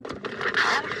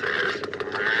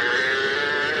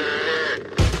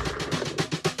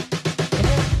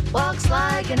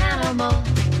an animal,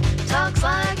 talks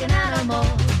like an animal,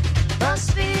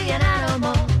 must be an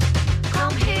animal.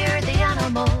 Come hear the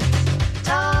animals,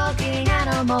 talking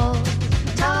animals,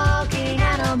 talking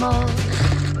animals.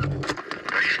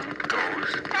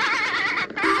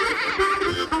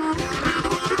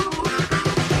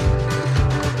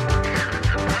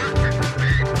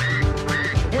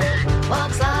 It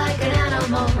walks like an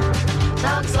animal,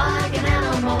 talks like an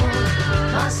animal,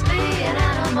 must be an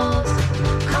animal.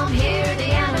 Come hear the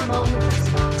animals,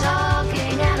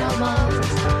 talking animals,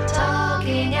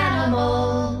 talking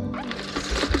animals.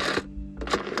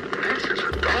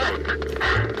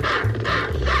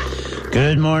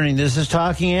 Good morning. This is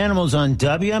Talking Animals on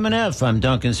WMNF. I'm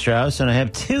Duncan Strauss, and I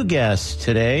have two guests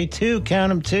today. Count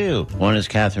them two. One is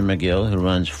Catherine McGill, who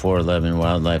runs 411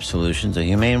 Wildlife Solutions, a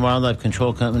humane wildlife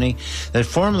control company that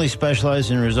formerly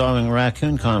specialized in resolving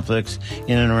raccoon conflicts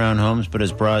in and around homes, but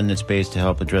has broadened its base to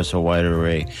help address a wider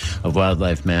array of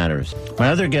wildlife matters. My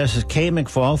other guest is Kate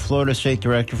McFall, Florida State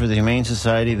Director for the Humane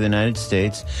Society of the United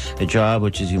States, a job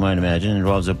which, as you might imagine,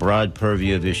 involves a broad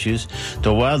purview of issues,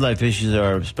 though wildlife issues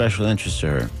are of special interest to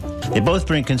her. They both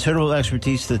bring considerable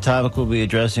expertise to the topic we'll be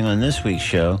addressing on this week's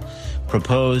show,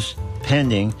 proposed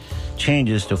pending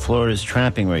changes to Florida's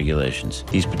trapping regulations.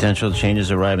 These potential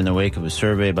changes arrive in the wake of a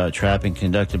survey about trapping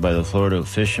conducted by the Florida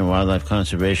Fish and Wildlife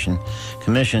Conservation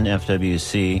Commission,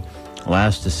 FWC,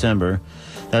 last December.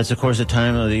 That's, of course, a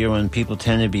time of the year when people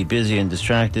tend to be busy and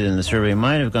distracted, and the survey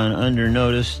might have gone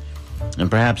unnoticed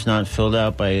and perhaps not filled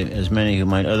out by as many who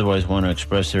might otherwise want to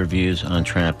express their views on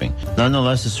trapping.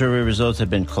 Nonetheless, the survey results have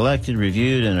been collected,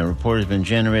 reviewed, and a report has been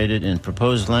generated, and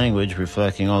proposed language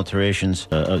reflecting alterations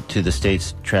to the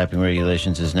state's trapping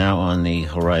regulations is now on the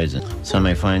horizon. Some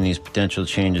may find these potential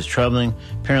changes troubling,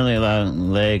 apparently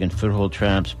allowing leg and foothold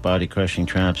traps, body-crushing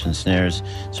traps, and snares.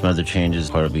 Some other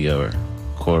changes are to be over.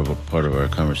 Part of our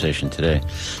conversation today.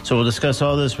 So we'll discuss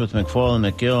all this with McFall and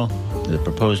McGill, the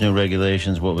proposed new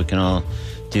regulations, what we can all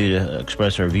do to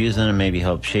express our views on them, maybe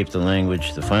help shape the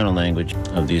language, the final language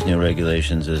of these new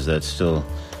regulations, as that's still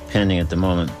pending at the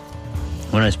moment.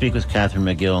 When I speak with Catherine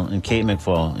McGill and Kate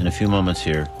McFall in a few moments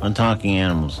here on Talking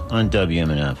Animals on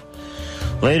WMNF.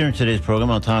 Later in today's program,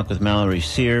 I'll talk with Mallory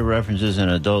Sear, References and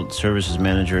Adult Services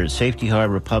Manager at Safety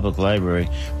Harbor Public Library,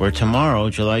 where tomorrow,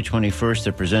 July 21st,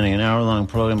 they're presenting an hour-long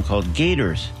program called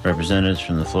Gators. Representatives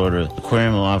from the Florida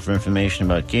Aquarium will offer information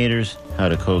about gators, how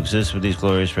to coexist with these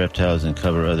glorious reptiles, and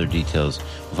cover other details.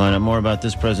 We'll find out more about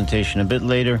this presentation a bit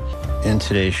later in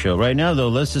today's show. Right now, though,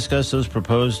 let's discuss those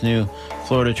proposed new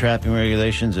Florida trapping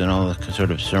regulations and all the sort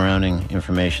of surrounding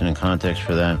information and context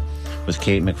for that, with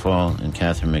Kate McFall and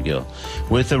Catherine McGill.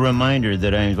 With a reminder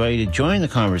that I invite you to join the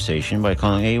conversation by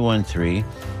calling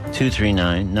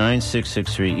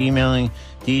 813-239-9663, emailing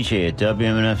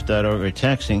dj@wmnf.org, or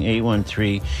texting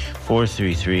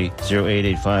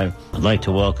 813-433-0885. I'd like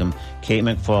to welcome Kate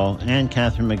McFall and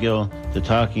Catherine McGill to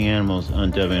Talking Animals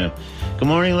on WMNF. Good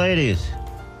morning, ladies.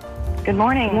 Good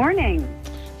morning. Good morning.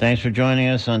 Thanks for joining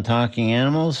us on Talking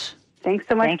Animals. Thanks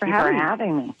so much Thank for you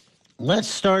having me. Let's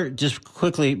start just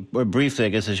quickly, or briefly, I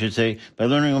guess I should say, by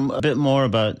learning a bit more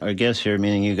about our guests here,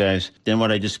 meaning you guys, than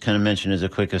what I just kind of mentioned as a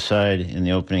quick aside in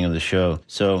the opening of the show.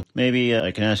 So maybe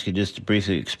I can ask you just to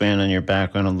briefly expand on your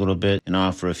background a little bit and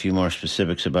offer a few more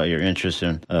specifics about your interests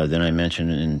than I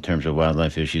mentioned in terms of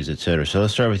wildlife issues, et cetera. So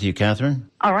let's start with you, Catherine.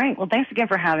 All right. Well, thanks again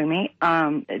for having me.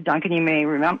 Duncan, you may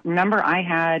remember I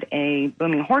had a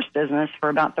booming horse business for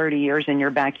about 30 years in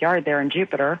your backyard there in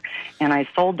Jupiter, and I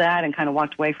sold that and kind of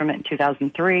walked away from it in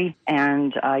 2003,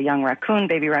 and a young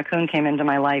baby raccoon came into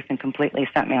my life and completely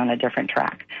sent me on a different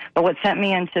track. But what sent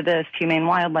me into this humane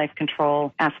wildlife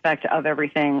control aspect of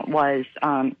everything was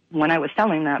when I was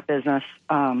selling that business,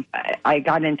 I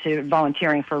got into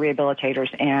volunteering for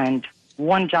rehabilitators, and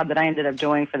one job that I ended up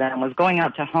doing for them was going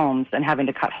out to homes and having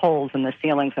to cut holes in the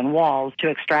ceilings and walls to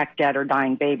extract dead or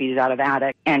dying babies out of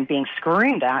attics, and being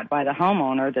screamed at by the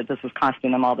homeowner that this was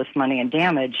costing them all this money and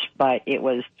damage, but it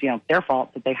was, their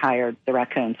fault that they hired the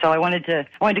raccoon. So I wanted to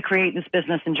create this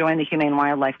business and join the humane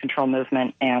wildlife control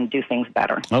movement and do things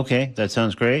better. Okay, that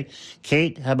sounds great.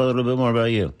 Kate, how about a little bit more about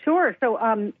you? Sure. So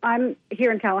I'm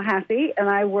here in Tallahassee, and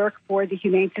I work for the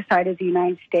Humane Society of the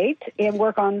United States and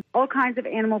work on all kinds of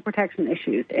animal protection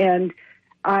issues, and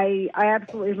I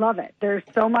absolutely love it. There's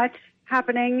so much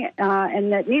happening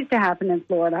and that needs to happen in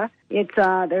Florida. It's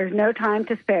there's no time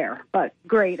to spare, but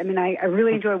great. I mean, I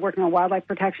really enjoy working on wildlife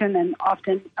protection, and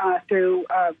often through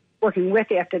working with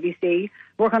the FWC,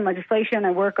 work on legislation.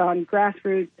 I work on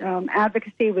grassroots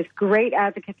advocacy with great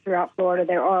advocates throughout Florida.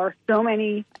 There are so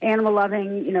many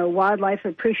animal-loving, wildlife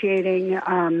appreciating,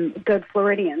 good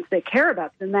Floridians that care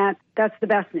about them. That's the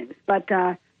best news. But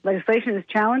legislation is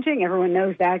challenging. Everyone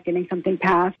knows that, getting something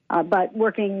passed. But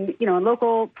working, on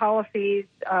local policies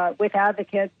with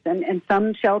advocates and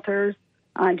some shelters,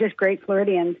 just great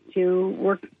Floridians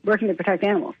working to protect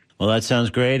animals. Well, that sounds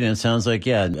great, and it sounds like,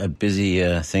 a busy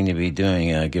thing to be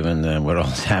doing, given what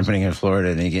all's happening in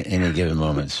Florida at any given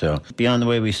moment. So beyond the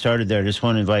way we started there, I just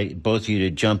want to invite both of you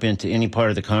to jump into any part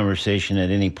of the conversation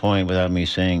at any point without me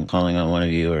calling on one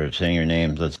of you or saying your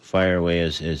names. Let's fire away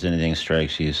as anything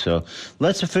strikes you. So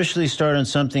let's officially start on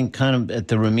something kind of at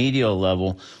the remedial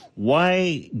level.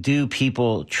 Why do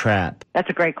people trap? That's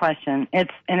a great question.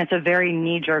 It's a very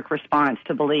knee-jerk response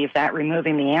to believe that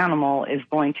removing the animal is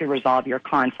going to resolve your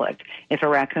conflict. If a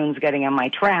raccoon's getting in my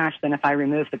trash, then if I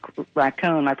remove the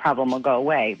raccoon, my problem will go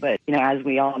away. But, as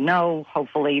we all know,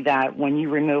 hopefully that when you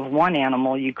remove one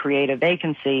animal, you create a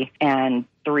vacancy, and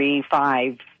 3,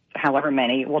 5, however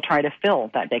many will try to fill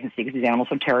that vacancy because these animals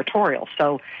are territorial.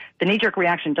 So the knee-jerk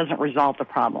reaction doesn't resolve the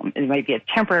problem. It might be a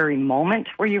temporary moment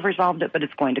where you've resolved it, but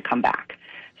it's going to come back.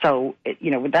 So,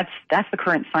 that's the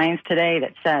current science today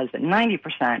that says that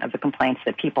 90% of the complaints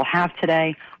that people have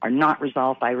today are not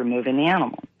resolved by removing the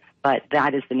animal. But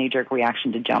that is the knee-jerk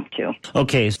reaction to jump to.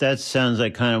 Okay, so that sounds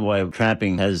like kind of why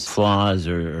trapping has flaws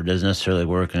or doesn't necessarily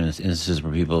work in instances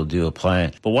where people do apply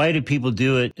it. But why do people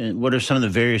do it? And what are some of the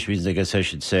various reasons, I guess I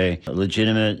should say,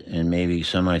 legitimate, and maybe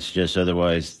some might suggest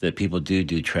otherwise, that people do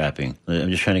trapping? I'm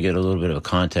just trying to get a little bit of a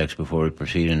context before we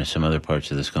proceed into some other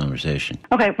parts of this conversation.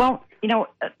 Okay, well, a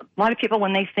lot of people,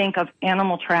 when they think of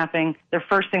animal trapping, their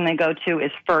first thing they go to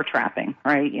is fur trapping,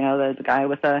 right? The guy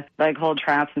with the leg hold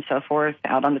traps and so forth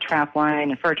out on the trap line,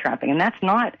 and fur trapping. And that's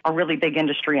not a really big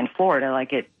industry in Florida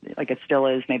like it still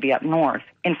is maybe up north.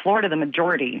 In Florida, the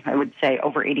majority, I would say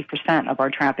over 80% of our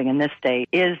trapping in this state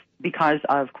is because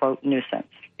of, quote, nuisance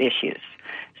issues.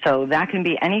 So that can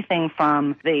be anything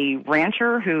from the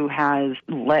rancher who has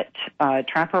let a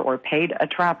trapper or paid a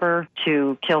trapper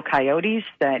to kill coyotes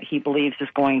that he believes is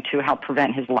going to help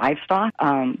prevent his livestock,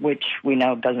 which we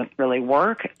know doesn't really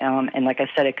work. And like I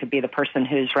said, it could be the person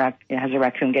who has a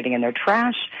raccoon getting in their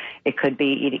trash. It could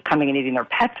be coming and eating their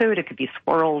pet food. It could be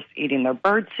squirrels eating their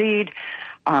bird seed.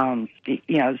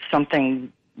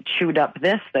 Something chewed up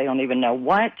this, they don't even know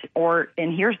what.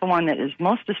 And here's the one that is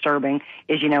most disturbing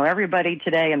is, everybody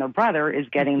today and their brother is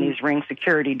getting these Ring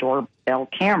security doorbell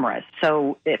cameras.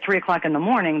 So at 3 o'clock in the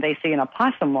morning, they see an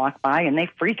opossum walk by and they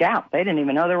freak out. They didn't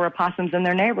even know there were opossums in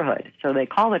their neighborhood. So they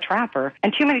call the trapper,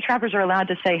 and too many trappers are allowed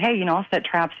to say, hey, I'll set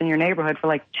traps in your neighborhood for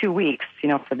like 2 weeks,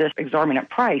 for this exorbitant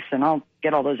price, and I'll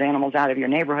get all those animals out of your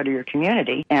neighborhood or your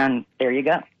community. And there you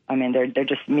go. I mean, they're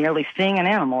just merely seeing an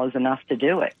animal is enough to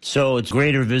do it. So it's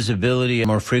greater visibility,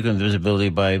 more frequent visibility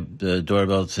by the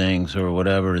doorbell things or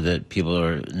whatever, that people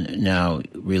are now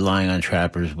relying on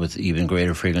trappers with even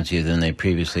greater frequency than they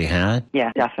previously had?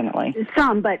 Yeah, definitely.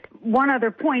 Some, but one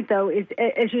other point, though, is,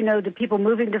 as you know, the people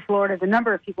moving to Florida, the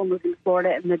number of people moving to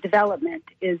Florida and the development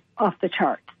is off the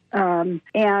charts.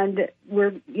 And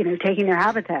we're, taking their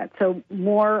habitat. So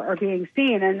more are being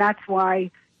seen, and that's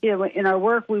why in our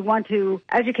work, we want to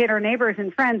educate our neighbors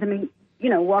and friends. I mean,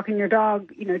 walking your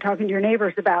dog, talking to your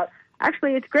neighbors about,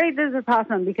 actually, it's great there's a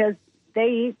possum because they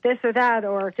eat this or that,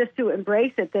 or just to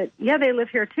embrace it that, they live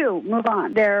here too, move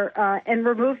on. And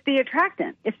remove the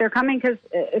attractant. If they're coming because,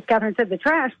 as Catherine said, the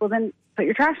trash, well, then put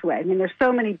your trash away. I mean, there's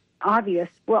so many obvious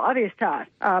to us,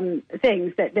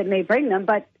 things that may bring them,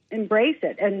 but embrace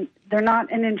it. And they're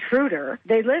not an intruder.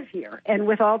 They live here. And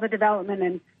with all the development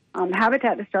and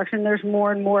habitat destruction, there's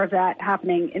more and more of that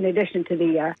happening in addition to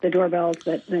the doorbells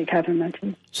that Catherine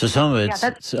mentioned. So some of it,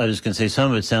 I was going to say,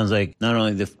 some of it sounds like not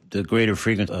only the greater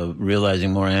frequency of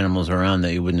realizing more animals around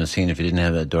that you wouldn't have seen if you didn't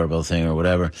have that doorbell thing or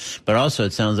whatever, but also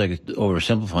it sounds like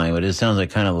oversimplifying, but it sounds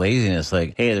like kind of laziness,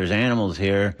 like, hey, there's animals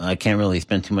here. I can't really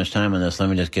spend too much time on this. Let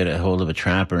me just get a hold of a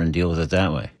trapper and deal with it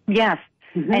that way. Yes.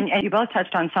 Mm-hmm. And you both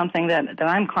touched on something that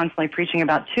I'm constantly preaching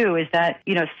about, too, is that,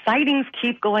 sightings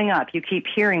keep going up. You keep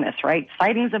hearing this, right?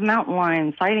 Sightings of mountain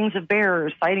lions, sightings of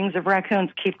bears, sightings of raccoons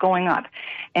keep going up.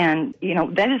 And,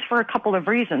 that is for a couple of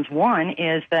reasons. One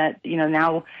is that,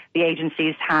 now the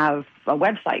agencies have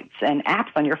websites and apps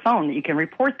on your phone that you can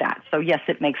report that. So, yes,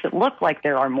 it makes it look like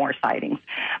there are more sightings.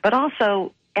 But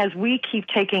also, as we keep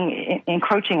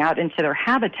encroaching out into their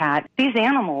habitat, these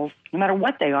animals, no matter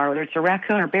what they are, whether it's a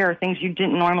raccoon or bear, things you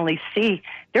didn't normally see,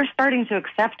 they're starting to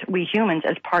accept we humans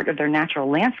as part of their natural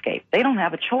landscape. They don't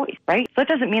have a choice, right? So it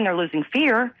doesn't mean they're losing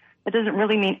fear. It doesn't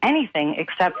really mean anything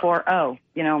except for,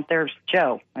 there's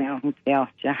Joe.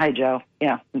 Hi, Joe.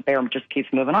 Yeah, the bear just keeps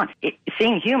moving on.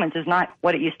 Seeing humans is not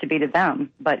what it used to be to them,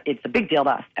 but it's a big deal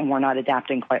to us, and we're not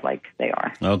adapting quite like they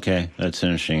are. Okay, that's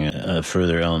interesting. A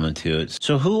further element to it.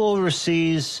 So who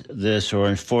oversees this or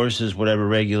enforces whatever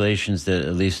regulations that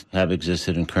at least have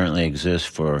existed and currently exist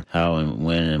for how and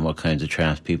when and what kinds of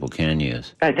traps people can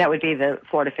use? That would be the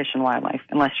Florida Fish and Wildlife.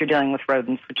 Unless you're dealing with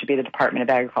rodents, which would be the Department of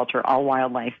Agriculture, all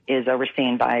wildlife is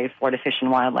overseen by Florida Fish and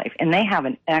Wildlife. And they have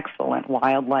an excellent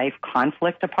wildlife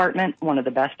conflict department, one of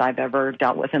the best I've ever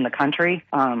dealt with in the country.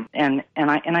 And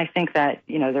I think that,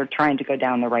 they're trying to go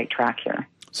down the right track here.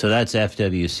 So that's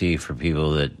FWC for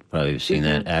people that probably have seen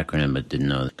that acronym but didn't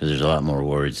know, because there's a lot more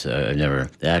words. I've never,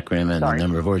 the acronym and the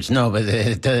number of words, no, but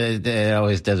it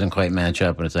always doesn't quite match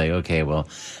up. And it's like, okay, well,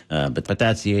 but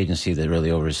that's the agency that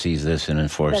really oversees this and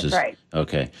enforces. That's right.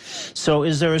 Okay. So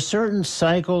is there a certain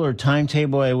cycle or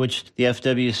timetable at which the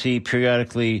FWC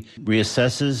periodically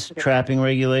reassesses trapping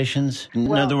regulations? In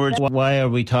other words, why are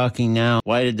we talking now?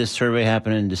 Why did this survey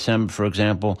happen in December, for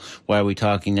example? Why are we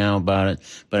talking now about it?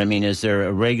 But I mean, is there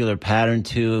a regular pattern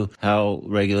to how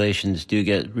regulations do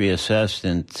get reassessed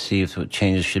and see if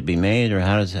changes should be made, or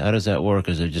how does that work?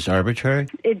 Is it just arbitrary?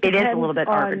 It is a little bit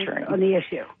arbitrary on the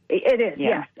issue. It is,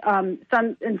 yes.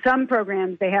 In some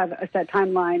programs they have a set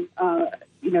timeline.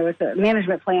 It's a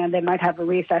management plan. They might have a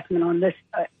reassessment on this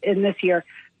in this year.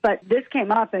 But this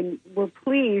came up, and we're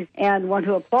pleased and want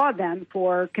to applaud them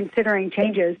for considering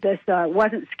changes. This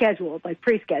wasn't scheduled, like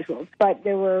pre-scheduled, but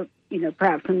there were,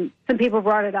 perhaps some people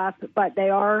brought it up, but they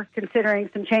are considering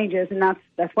some changes, and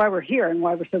that's why we're here and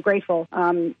why we're so grateful,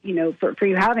 for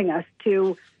you having us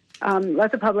to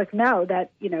let the public know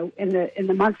that, in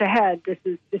the months ahead, this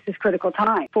is critical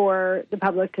time for the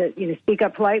public to, speak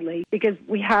up politely, because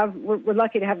we're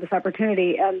lucky to have this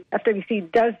opportunity, and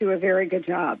FWC does do a very good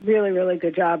job, really, really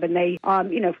good job. And they,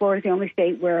 Florida's the only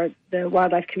state where the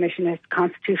Wildlife Commission has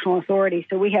constitutional authority.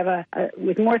 So we have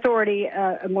with more authority,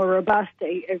 a more robust,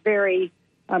 a very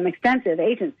extensive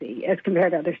agency as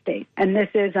compared to other states. And this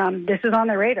is on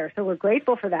the radar, so we're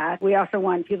grateful for that. We also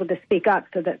want people to speak up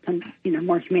so that some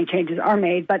more humane changes are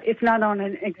made, but it's not on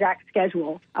an exact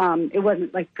schedule. It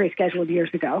wasn't like pre-scheduled years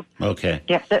ago. Okay.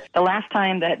 Yeah, the last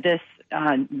time that this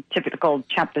typical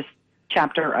chapter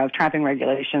of trapping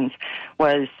regulations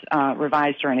was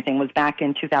revised or anything was back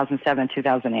in 2007,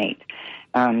 2008.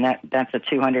 That's a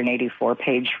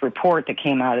 284-page report that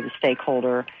came out of the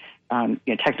stakeholder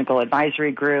technical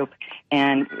advisory group.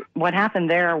 And what happened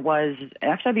there was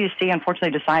FWC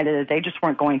unfortunately decided that they just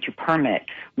weren't going to permit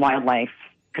wildlife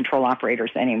control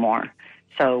operators anymore.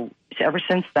 So ever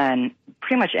since then,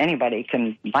 pretty much anybody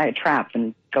can buy a trap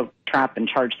and go trap and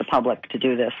charge the public to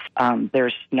do this.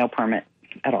 There's no permit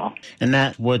at all. And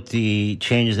that's what the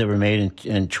changes that were made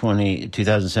in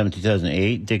 2007,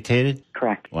 2008 dictated?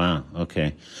 Correct. Wow,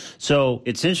 okay. So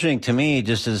it's interesting to me,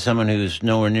 just as someone who's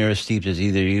nowhere near as steeped as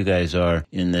either of you guys are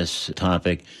in this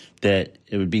topic, that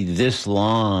it would be this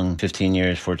long, 15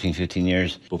 years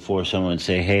before someone would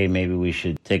say, hey, maybe we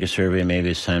should take a survey, maybe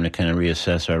it's time to kind of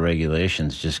reassess our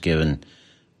regulations, just given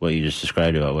what you just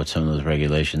described about what some of those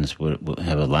regulations would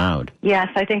have allowed. Yes,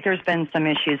 I think there's been some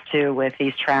issues, too, with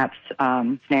these traps,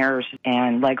 snares,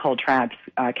 and leg hold traps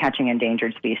catching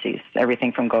endangered species,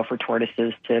 everything from gopher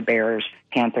tortoises to bears,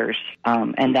 panthers,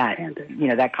 and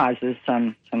that causes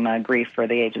some grief for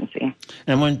the agency.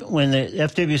 And when the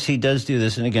FWC does do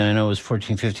this, and again, I know it was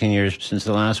 14, 15 years since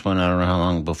the last one, I don't know how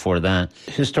long before that,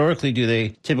 historically, do they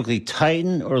typically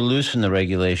tighten or loosen the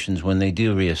regulations when they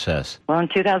do reassess? Well, in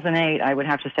 2008, I would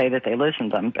have to say that they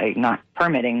loosened them by not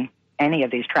permitting any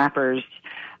of these trappers,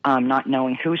 not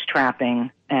knowing who's trapping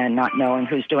and not knowing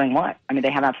who's doing what. I mean,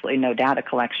 they have absolutely no data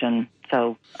collection.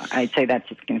 So I'd say that's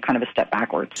kind of a step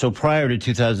backwards. So prior to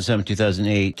 2007,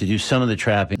 2008, to do some of the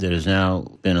trapping that has now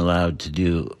been allowed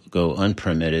to go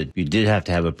unpermitted, you did have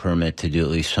to have a permit to do at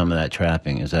least some of that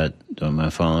trapping. Am I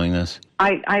following this?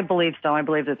 I believe so. I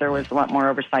believe that there was a lot more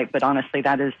oversight, but honestly,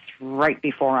 that is right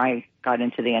before I got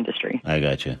into the industry. I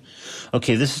got you.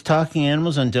 Okay, this is Talking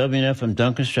Animals on WNF. I'm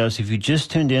Duncan Strauss. If you just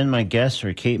tuned in, my guests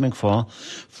are Kate McFall,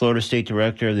 Florida State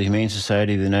Director of the Humane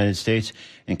Society of the United States,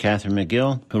 and Catherine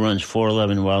McGill, who runs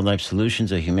 411 Wildlife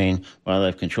Solutions, a humane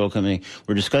wildlife control company.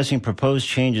 We're discussing proposed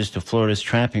changes to Florida's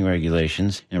trapping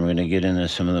regulations, and we're going to get into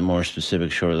some of the more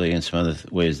specifics shortly and some other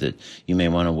ways that you may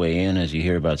want to weigh in as you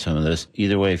hear about some of this.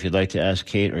 Either way, if you'd like to ask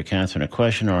Kate or Catherine a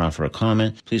question or offer a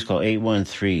comment, please call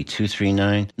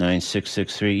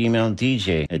 813-239-9663. Email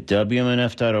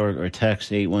dj@wmnf.org or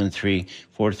text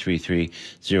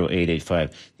 813-433-0885. I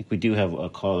think we do have a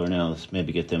caller now. Let's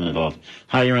maybe get them involved.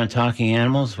 Hi, you're on Talking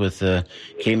Animals with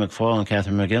Kate McFall and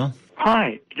Catherine McGill.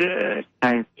 Hi. Is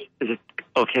it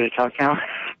Okay to talk now?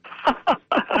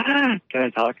 Can I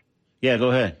talk? Yeah, go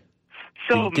ahead.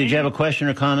 So Did you have a question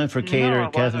or comment for Kate or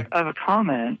Catherine? I have a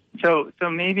comment. So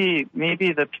maybe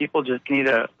the people just need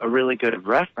a really good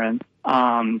reference that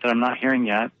I'm not hearing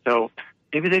yet. So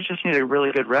maybe they just need a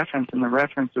really good reference, and the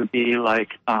reference would be like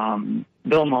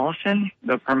Bill Mollison,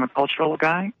 the permacultural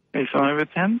guy. Are you familiar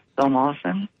with him, Bill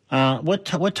Mollison?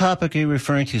 What topic are you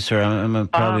referring to, sir? I'm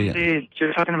probably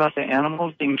you're talking about the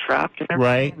animals being trapped and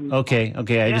right. everything.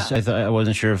 Okay. I thought I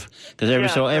wasn't sure because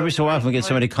every so often we get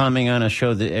somebody commenting on a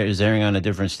show that is airing on a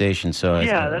different station. So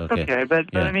that's okay.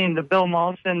 But I mean, the Bill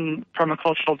Mollison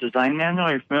Permacultural Design Manual.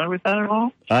 Are you familiar with that at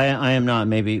all? I am not.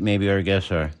 Maybe our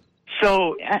guests are.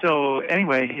 So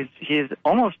anyway, he's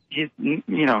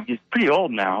pretty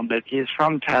old now, but he's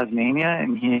from Tasmania,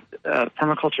 and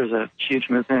permaculture is a huge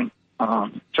movement.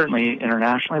 Certainly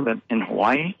internationally, but in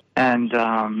Hawaii. And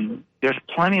there's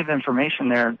plenty of information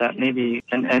there that maybe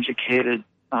an educated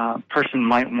person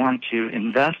might want to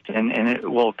invest in, and it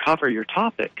will cover your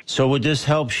topic. So would this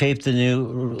help shape the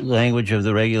new language of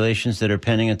the regulations that are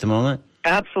pending at the moment?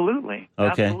 Absolutely.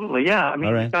 Okay. Absolutely. Yeah. I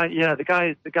mean, right. the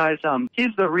guy's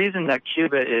he's the reason that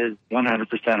Cuba is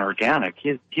 100% organic.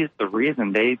 He's the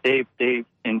reason they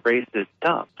embrace this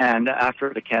stuff. And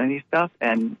after the Kennedy stuff,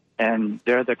 and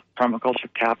they're the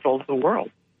permaculture capital of the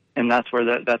world, and that's where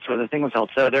the thing was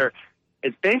held. So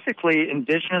it's basically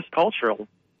indigenous cultural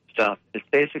stuff. It's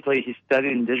basically he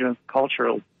studied indigenous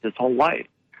culture his whole life.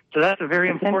 So that's a very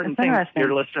important thing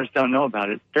your listeners don't know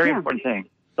about it. Very important thing.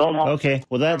 Okay,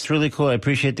 well that's really cool. I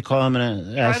appreciate the call. I'm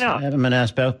going to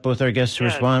ask both our guests to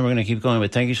respond. We're going to keep going,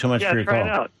 but thank you so much for your call. Try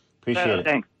it out. Appreciate it.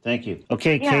 Thanks. Thank you.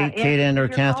 Okay, Kate and or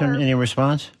Catherine, any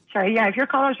response? Sorry, if your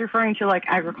caller is referring to like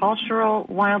agricultural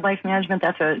wildlife management,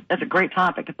 that's a great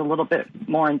topic. It's a little bit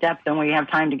more in depth than we have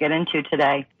time to get into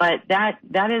today. But that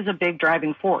is a big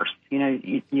driving force. You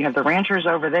know, you have the ranchers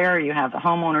over there, you have the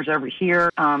homeowners over here.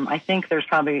 I think there's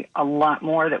probably a lot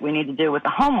more that we need to do with the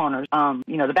homeowners.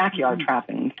 The backyard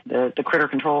trapping, the critter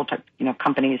control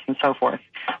companies and so forth.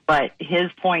 But his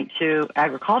point to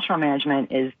agricultural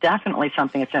management is definitely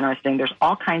something that's interesting. There's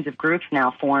all kinds of groups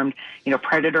now formed,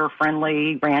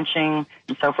 predator-friendly ranching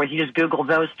and so forth. You just Google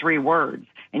those three words,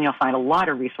 and you'll find a lot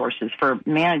of resources for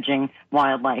managing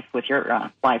wildlife with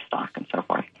your livestock and so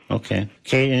forth. Okay.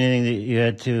 Kate, anything that you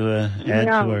had to add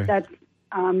to her?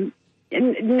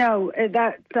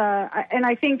 And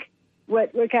I think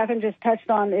what Catherine just touched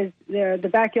on is the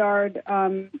backyard,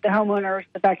 the homeowners,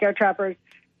 the backyard trappers,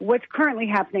 what's currently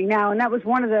happening now. And that was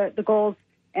one of the goals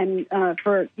and I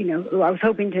was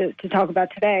hoping to talk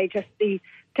about today, just to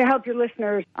help your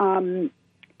listeners,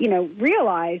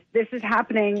 realize this is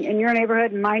happening in your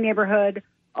neighborhood, in my neighborhood,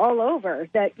 all over,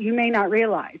 that you may not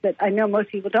realize, that I know most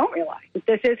people don't realize, that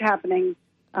this is happening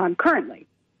currently.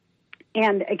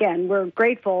 And again, we're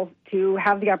grateful to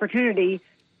have the opportunity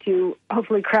to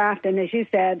hopefully craft and, as you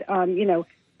said,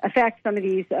 affect some of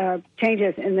these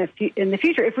changes in the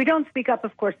future. If we don't speak up,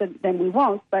 of course, then we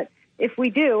won't. But if we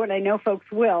do, and I know folks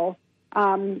will,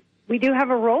 we do have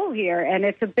a role here, and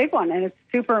it's a big one, and it's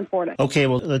super important. Okay,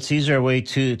 well, let's ease our way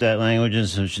to that language and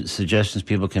some suggestions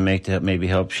people can make to maybe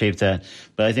help shape that.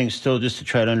 But I think still just to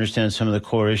try to understand some of the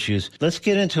core issues, let's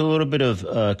get into a little bit of,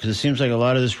 because it seems like a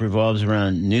lot of this revolves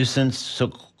around nuisance, so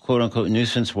quote-unquote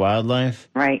nuisance wildlife.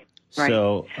 Right.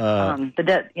 So,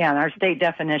 our state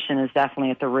definition is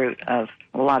definitely at the root of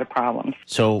a lot of problems.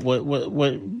 So,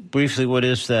 what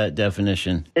is that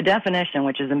definition? The definition,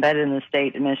 which is embedded in the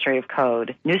state administrative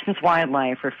code, nuisance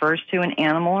wildlife refers to an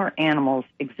animal or animals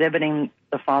exhibiting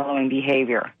the following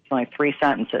behavior. It's only 3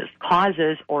 sentences.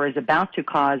 Causes or is about to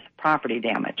cause property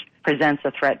damage, presents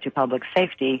a threat to public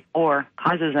safety, or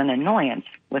causes an annoyance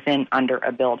within under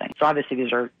a building. So obviously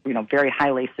these are, very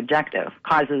highly subjective.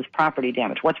 Causes property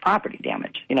damage. What's property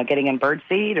damage? Getting in bird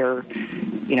seed or,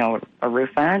 a roof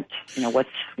vent? What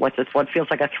feels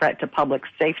like a threat to public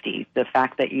safety? The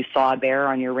fact that you saw a bear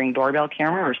on your Ring doorbell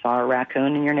camera or saw a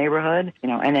raccoon in your neighborhood,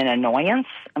 and an annoyance.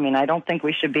 I mean, I don't think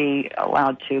we should be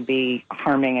allowed to be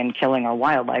harming and killing our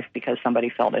wildlife because somebody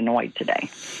felt annoyed today.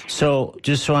 So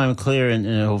just so I'm clear, and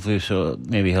hopefully so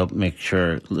maybe help make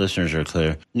sure listeners are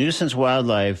clear, nuisance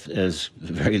wildlife is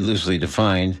very loosely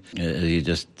defined, as you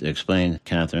just explained,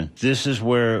 Catherine. This is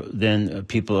where then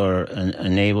people are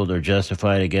enabled or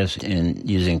justified, I guess, in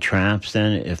using traps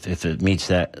then, if it meets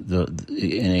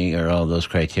any or all those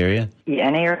criteria? Yeah,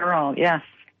 any or all, yes,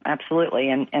 absolutely.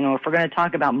 And if we're going to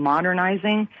talk about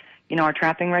modernizing, our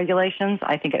trapping regulations,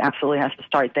 I think it absolutely has to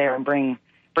start there and bring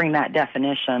that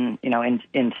definition,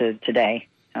 into today,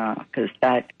 because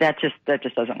that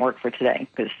just doesn't work for today,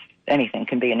 because anything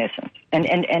can be a nuisance.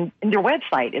 And their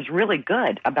website is really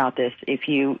good about this. If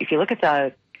you look at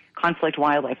the Conflict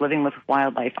Wildlife, Living with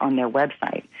Wildlife on their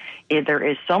website, there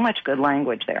is so much good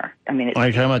language there. I mean, Are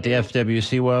you talking about the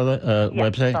FWC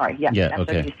website? Sorry, yes, yeah,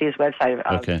 okay. FWC's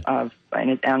website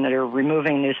and they're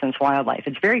removing nuisance wildlife.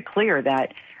 It's very clear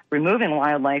that removing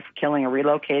wildlife, killing or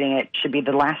relocating it, should be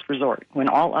the last resort when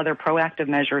all other proactive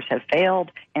measures have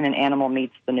failed and an animal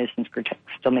meets the nuisance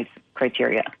still meets the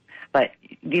criteria. But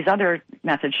these other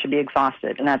methods should be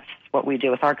exhausted, and that's what we do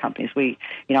with our companies.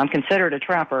 I'm considered a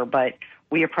trapper, but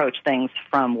we approach things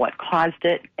from what caused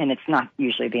it, and it's not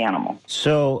usually the animal.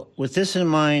 So with this in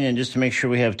mind, and just to make sure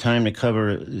we have time to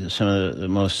cover some of the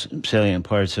most salient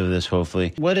parts of this,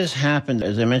 hopefully, what has happened?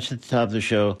 As I mentioned at the top of the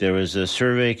show, there was a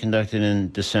survey conducted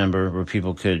in December where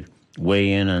people could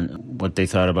weigh in on what they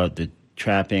thought about the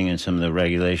trapping and some of the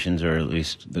regulations, or at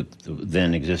least the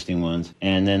then existing ones.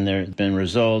 And then there have been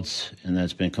results, and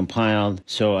that's been compiled.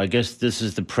 So I guess this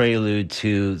is the prelude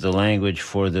to the language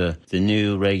for the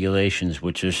new regulations,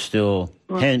 which are still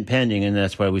pending, and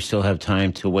that's why we still have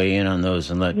time to weigh in on those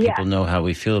and let people know how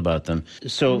we feel about them.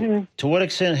 So to what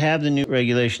extent have the new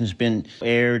regulations been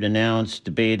aired, announced,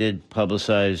 debated,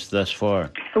 publicized thus far?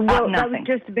 Well, that nothing.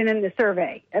 was just been in the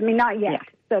survey. I mean, not yet. Yeah.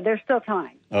 So there's still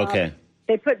time. Okay.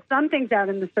 They put some things out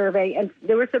in the survey, and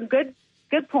there were some good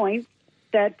points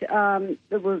that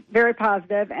were very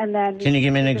positive. And then, can you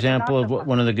give me an example of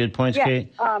one of the good points,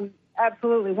 Kate?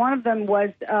 Absolutely. One of them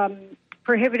was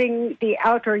prohibiting the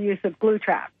outdoor use of glue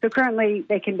traps. So currently,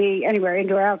 they can be anywhere,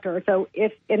 indoor, outdoor. So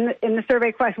if in the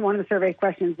survey question, one of the survey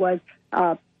questions was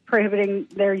prohibiting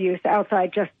their use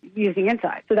outside, just using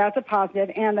inside. So that's a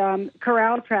positive. And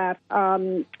corral traps,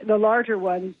 the larger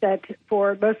ones that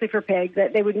mostly for pigs,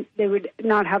 that they would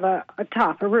not have a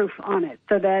top, a roof on it,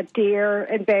 so that deer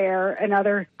and bear and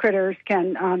other critters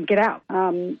can get out.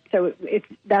 So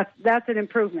that's an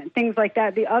improvement. Things like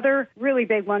that. The other really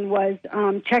big one was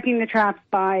checking the traps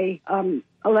by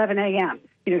 11 a.m.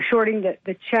 Shorting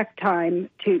the check time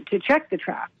to check the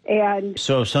trap. And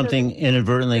so if something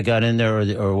inadvertently got in there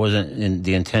or wasn't in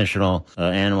the intentional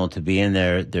animal to be in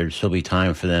there, there'd still be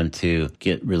time for them to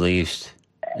get released.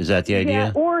 Is that the idea?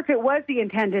 Yeah, or if it was the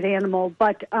intended animal,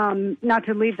 but not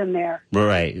to leave them there.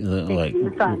 Right, like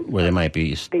where they might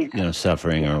be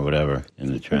suffering or whatever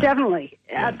in the trap. Definitely,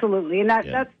 absolutely. And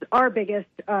that's our biggest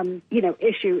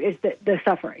issue is the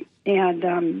suffering.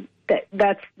 And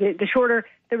that's the shorter.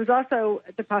 There was also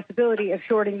the possibility of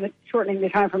shortening the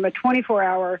time from a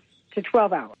 24-hour to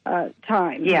 12-hour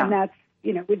time. Yeah. And that's,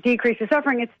 would decrease the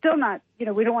suffering. It's still not,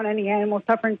 we don't want any animals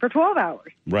suffering for 12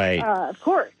 hours. Right. Of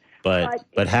course.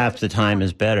 But half the time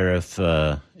is better if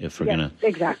we're gonna.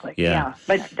 Exactly. Yeah.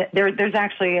 But there's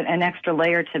actually an extra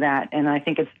layer to that, and I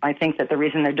think that the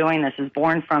reason they're doing this is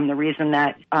born from the reason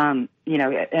that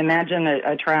imagine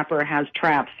a trapper has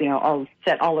traps all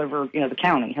set all over the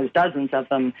county, has dozens of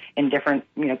them in different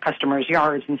customers'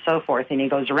 yards and so forth, and he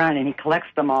goes around and he collects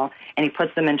them all and he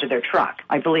puts them into their truck.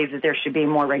 I believe that there should be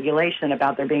more regulation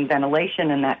about there being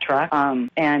ventilation in that truck,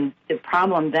 and the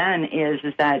problem then is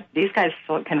that these guys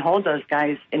can hold those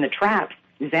guys in the traps,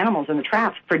 these animals in the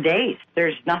traps, for days.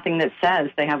 There's nothing that says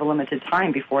they have a limited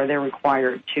time before they're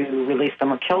required to release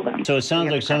them or kill them. So it sounds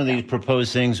like some of these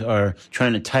proposed things are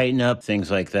trying to tighten up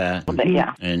things like that. But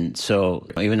yeah. And so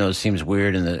even though it seems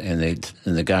weird in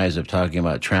the guise of talking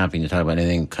about trapping, to talk about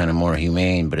anything kind of more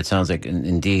humane, but it sounds like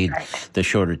indeed the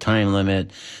shorter time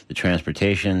limit, the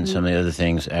transportation, some of the other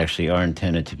things actually are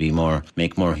intended to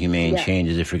make more humane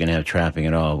changes if you're going to have trapping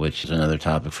at all, which is another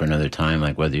topic for another time,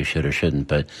 like whether you should or shouldn't.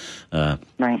 But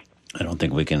right. I don't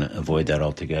think we can avoid that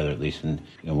altogether, at least in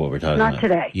what we're talking about. Not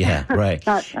today. Yeah, right.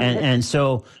 And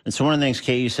so one of the things,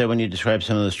 Kate, you said when you described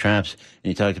some of those traps,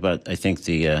 and you talked about, I think,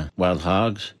 the wild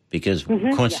hogs, because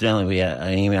coincidentally we had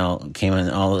an email came in,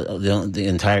 the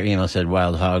entire email said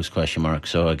wild hogs ?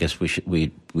 So I guess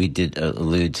we did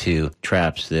allude to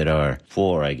traps that are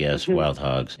for, I guess, wild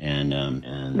hogs and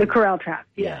the corral traps.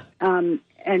 Yeah.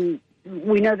 And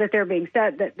we know that they're being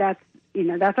set. That's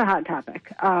a hot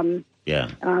topic.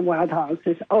 Wild hogs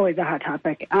is always a hot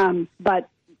topic. But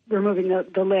removing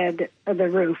the lid of the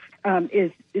roof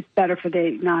is better for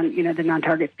the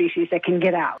non-target species that can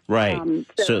get out. Right.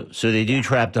 So they do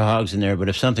trap the hogs in there, but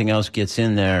if something else gets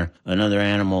in there, another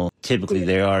animal, typically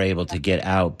they are able to get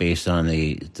out based on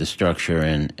the structure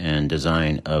and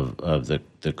design of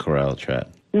the corral trap.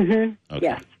 Mm-hmm.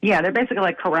 Okay. Yeah, they're basically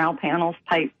like corral panels,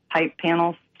 pipe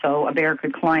panels. So a bear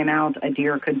could climb out, a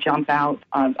deer could jump out,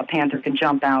 a panther could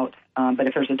jump out. But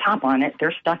if there's a top on it,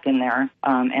 they're stuck in there,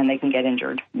 and they can get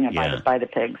injured, by the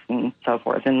pigs and so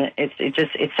forth. And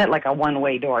it's set like a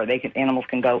one-way door. Animals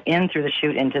can go in through the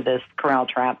chute into this corral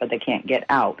trap, but they can't get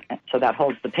out. So that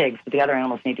holds the pigs, but the other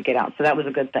animals need to get out. So that was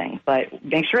a good thing. But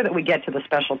make sure that we get to the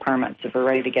special permits if we're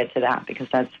ready to get to that, because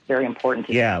that's very important.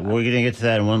 Yeah, we're going to get to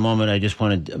that in one moment. I just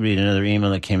want to read another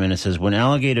email that came in. It says, when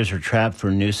alligators are trapped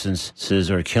for nuisances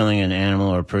or killing an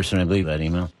animal or person, I believe that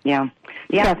email. Yeah,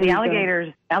 the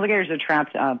alligators are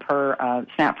trapped per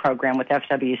SNAP program with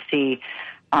FWC.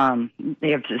 They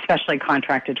have especially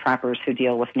contracted trappers who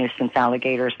deal with nuisance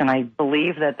alligators, and I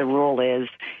believe that the rule is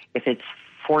if it's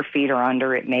 4 feet or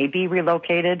under, it may be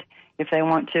relocated if they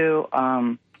want to,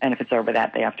 and if it's over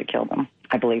that, they have to kill them.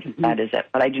 I believe that is it.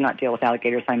 But I do not deal with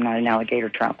alligators. I'm not an alligator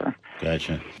trapper.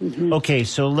 Gotcha. Okay,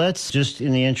 so let's just,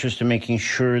 in the interest of making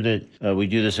sure that we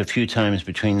do this a few times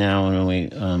between now and when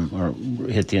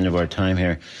we hit the end of our time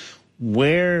here,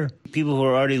 where people who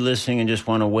are already listening and just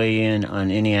want to weigh in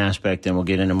on any aspect, and we'll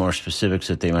get into more specifics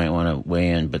that they might want to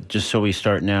weigh in. But just so we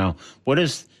start now, what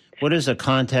is a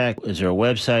contact? Is there a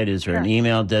website? Is there an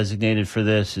email designated for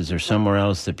this? Is there somewhere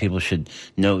else that people should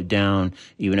note down,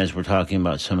 even as we're talking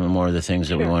about some more of the things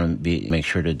that we want to make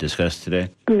sure to discuss today?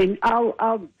 I mean,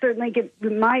 I'll certainly give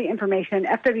my information.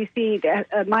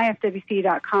 myfwc.com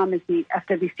is the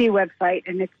FWC website,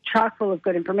 and it's chock full of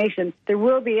good information. There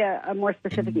will be a more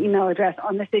specific email address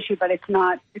on this issue, but it's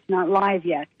not live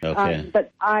yet. Okay.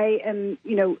 But I am,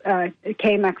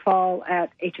 K McFall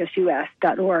at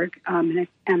hsus.org, and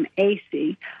it's MAC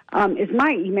is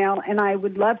my email, and I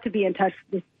would love to be in touch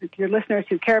with your listeners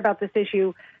who care about this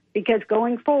issue, because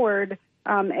going forward,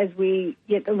 as we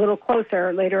get a little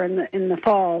closer later in the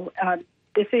fall,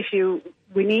 this issue,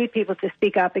 we need people to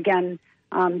speak up again,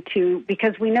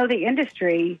 because we know the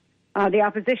industry, the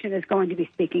opposition is going to be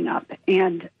speaking up,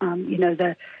 and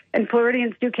and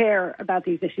Floridians do care about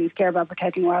these issues, care about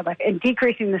protecting wildlife and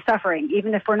decreasing the suffering,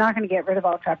 even if we're not going to get rid of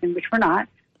all trapping, which we're not.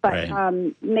 But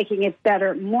making it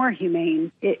better, more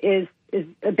humane is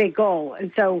a big goal.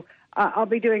 And so I'll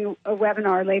be doing a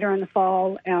webinar later in the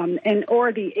fall,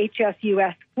 or the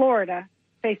HSUS Florida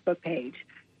Facebook page.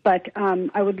 But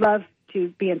I would love to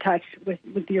be in touch with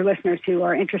your listeners who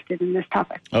are interested in this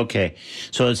topic. Okay.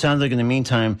 So it sounds like in the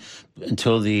meantime,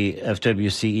 until the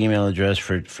FWC email address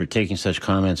for taking such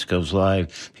comments goes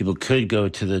live, people could go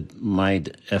to the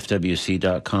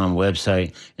myfwc.com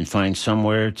website and find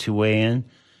somewhere to weigh in?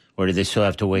 Or do they still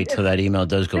have to wait till that email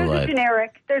does go live?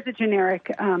 There's a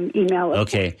generic email.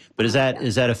 Okay, but is that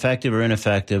effective or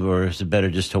ineffective, or is it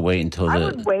better just to wait until I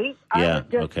would wait.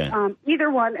 Okay. Either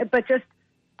one, but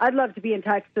I'd love to be in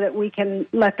touch so that we can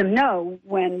let them know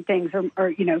when things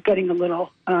are getting a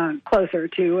little closer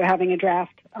to having a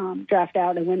draft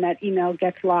out, and when that email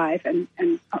gets live, and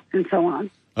so on.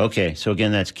 Okay, so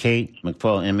again, that's Kate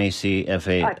McFall,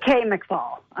 MACFA. K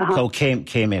McFall. Oh, K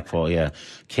McFall, yeah.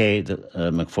 K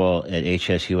McFall at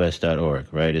hsus.org,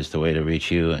 right, is the way to reach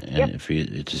you, and for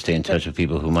you to stay in touch with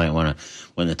people who might want to,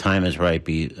 when the time is right,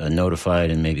 be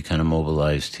notified and maybe kind of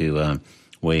mobilized to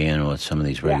weigh in with some of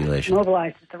these regulations.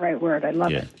 Mobilized is the right word. I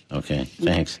love it. Okay,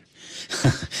 thanks.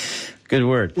 Good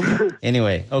word.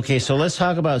 Anyway, okay, so let's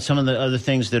talk about some of the other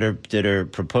things that are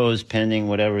proposed, pending,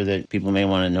 whatever, that people may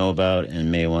want to know about and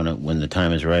may want to, when the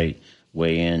time is right,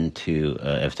 weigh in to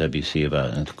FWC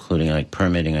about, including like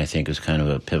permitting. I think is kind of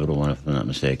a pivotal one, if I'm not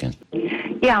mistaken.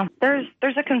 Yeah, there's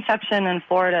a conception in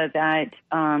Florida that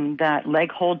that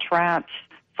leg hold traps,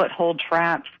 foothold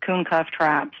traps, coon cuff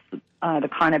traps, the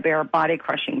conibear body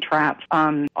crushing traps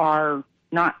are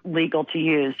not legal to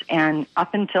use, and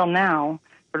up until now,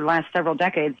 for the last several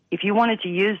decades, if you wanted to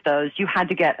use those, you had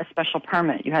to get a special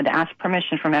permit. You had to ask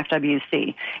permission from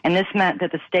FWC. And this meant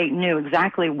that the state knew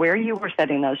exactly where you were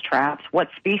setting those traps, what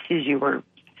species you were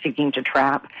seeking to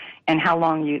trap, and how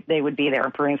long they would be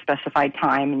there for a specified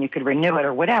time, and you could renew it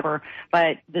or whatever.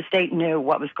 But the state knew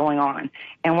what was going on.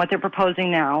 And what they're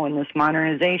proposing now in this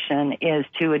modernization is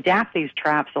to adapt these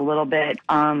traps a little bit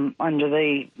under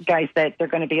the guise that they're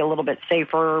going to be a little bit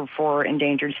safer for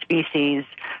endangered species.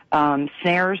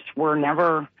 Snares were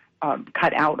never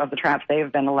cut out of the traps. They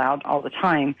have been allowed all the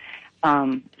time.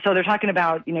 So they're talking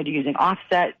about, using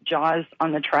offset jaws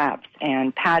on the traps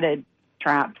and padded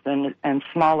traps and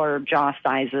smaller jaw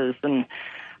sizes and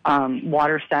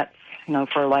water sets,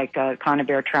 for like a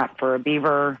conibear trap for a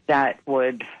beaver that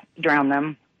would drown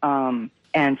them,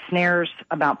 and snares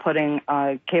about putting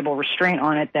a cable restraint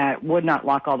on it that would not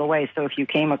lock all the way. So if you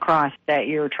came across that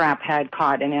your trap had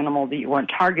caught an animal that you weren't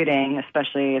targeting,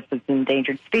 especially if it's an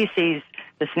endangered species,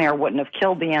 the snare wouldn't have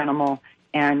killed the animal,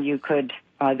 and you could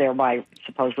thereby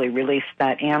supposedly release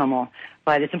that animal.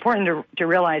 But it's important to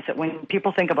realize that when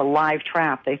people think of a live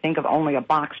trap, they think of only a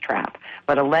box trap.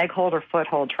 But a leg hold or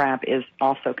foothold trap is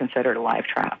also considered a live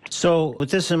trap. So with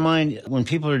this in mind, when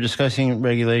people are discussing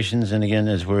regulations, and again,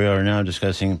 as we are now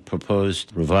discussing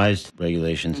proposed revised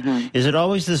regulations, is it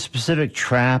always the specific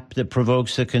trap that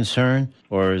provokes the concern?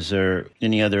 Or is there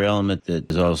any other element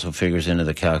that also figures into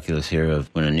the calculus here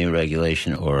of when a new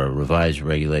regulation or a revised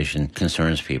regulation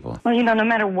concerns people? Well, no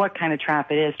matter what kind of trap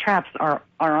it is, traps are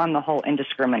on the whole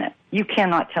indiscriminate. You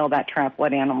cannot tell that trap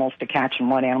what animals to catch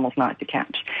and what animals not to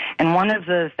catch. And one of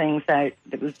the things that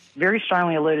was very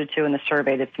strongly alluded to in the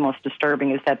survey that's most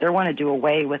disturbing is that they want to do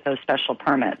away with those special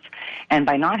permits. And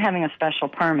by not having a special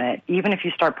permit, even if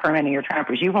you start permitting your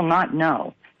trappers, you will not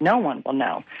know. No one will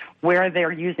know where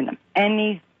they're using them.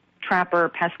 Any trapper,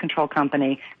 pest control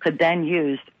company could then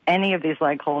use any of these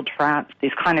leg hold traps,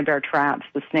 these conibear traps,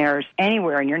 the snares,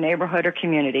 anywhere in your neighborhood or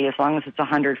community as long as it's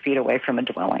 100 feet away from a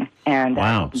dwelling. And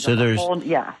wow.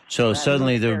 So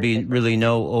suddenly there would be really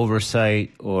no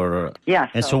oversight or... Yeah.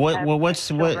 And so what's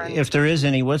if there is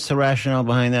any, what's the rationale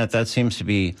behind that? That seems to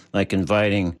be like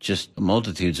inviting just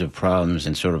multitudes of problems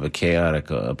and sort of a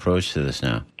chaotic approach to this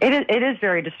now. It is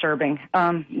very disturbing.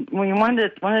 One of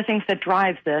the things that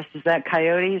drives this is that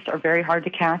coyotes are very hard to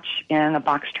catch in a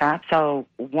box trap. So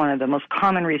one of the most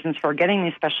common reasons for getting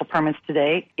these special permits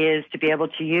today is to be able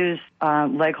to use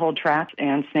leg hold traps,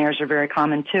 and snares are very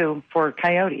common too for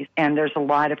coyotes. And there's a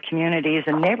lot of communities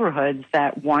and neighborhoods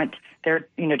that want to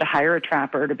hire a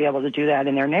trapper to be able to do that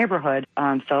in their neighborhood.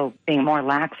 So being more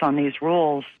lax on these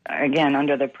rules, again,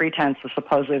 under the pretense of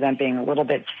supposedly them being a little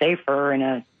bit safer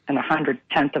and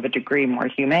 100th of a degree more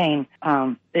humane,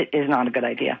 it is not a good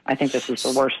idea. I think this is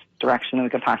the worst direction we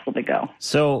could possibly go.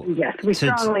 So yes, we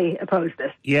strongly oppose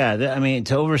this. Yeah, to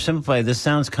oversimplify, this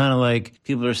sounds kind of like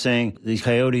people are saying these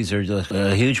coyotes are just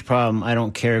a huge problem. I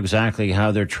don't care exactly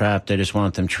how they're trapped. I just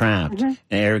want them trapped. And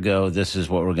ergo, this is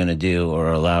what we're going to do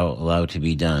or allow to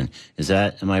be done.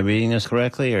 Am I reading this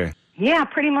correctly, or? Yeah,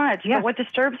 pretty much. Yeah. But what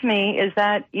disturbs me is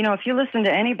that, if you listen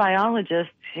to any biologist,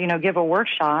 give a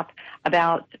workshop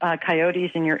about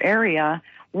coyotes in your area,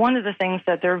 one of the things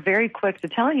that they're very quick to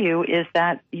tell you is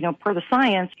that, per the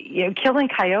science, killing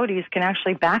coyotes can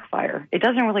actually backfire. It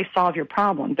doesn't really solve your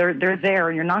problem. They're there,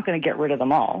 and you're not going to get rid of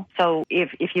them all. So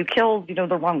if you kill,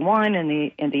 the wrong one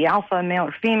in the alpha male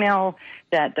or female,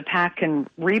 that the pack can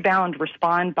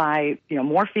respond by,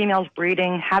 more females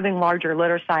breeding, having larger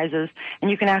litter sizes,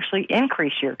 and you can actually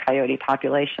increase your coyote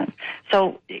population.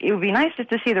 So it would be nice just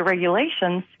to see the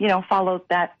regulations, follow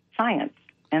that science.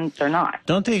 And they're not.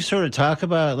 Don't they sort of talk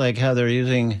about like how they're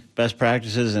using best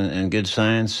practices and good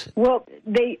science? Well,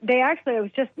 they actually, I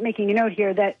was just making a note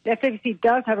here that FWC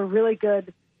does have a really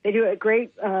good, they do a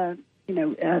great,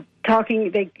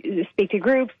 talking, they speak to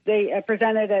groups. They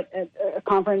presented at a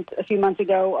conference a few months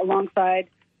ago alongside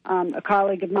a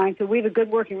colleague of mine. So we have a good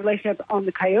working relationship on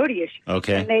the coyote issue.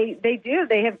 Okay. And they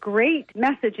have great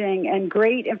messaging and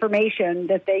great information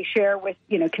that they share with,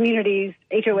 communities,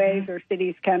 HOAs or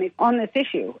cities, counties on this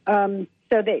issue. So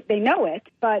they know it,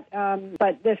 but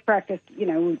this practice,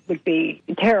 would be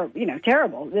terrible.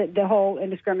 The whole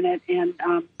indiscriminate and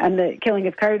the killing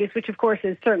of coyotes, which of course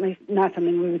is certainly not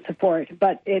something we would support.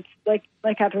 But it's like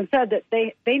Catherine said, that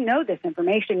they know this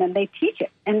information and they teach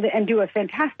it and do a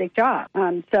fantastic job.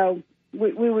 So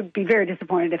we would be very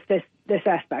disappointed if this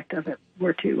aspect of it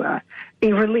were to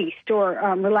be released or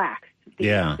relaxed.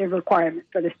 The requirement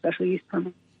for the special use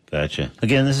permit. Gotcha.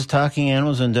 Again, this is Talking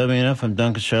Animals on WNF. I'm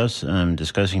Duncan Strauss. I'm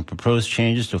discussing proposed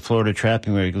changes to Florida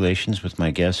trapping regulations with my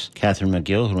guest, Catherine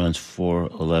McGill, who runs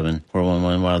 411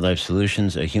 Wildlife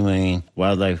Solutions, a humane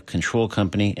wildlife control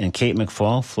company, and Kate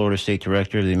McFall, Florida State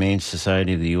Director of the Humane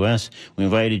Society of the U.S. We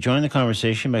invite you to join the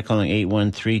conversation by calling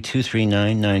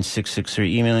 813-239-9663,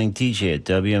 emailing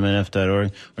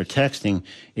dj@wmnf.org, or texting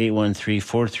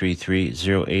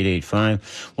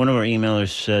 813-433-0885. One of our emailers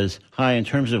says, hi, in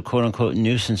terms of quote-unquote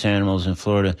nuisance animals in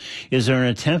Florida, is there an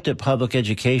attempt at public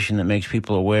education that makes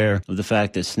people aware of the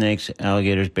fact that snakes,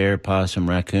 alligators, bear, possum,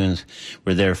 raccoons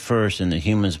were there first and that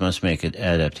humans must make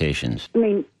adaptations? I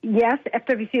mean, yes,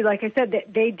 FWC, like I said,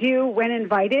 they do when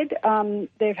invited.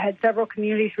 They've had several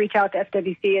communities reach out to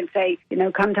FWC and say,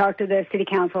 come talk to the city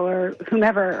council or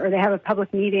whomever, or they have a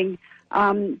public meeting.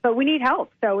 But we need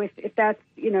help. So if that's,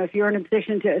 if you're in a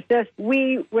position to assist,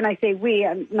 when I say we,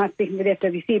 I'm not speaking for the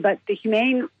FWC, but the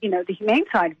humane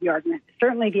side of the argument,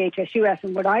 certainly the HSUS,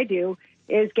 and what I do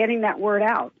is getting that word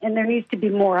out, and there needs to be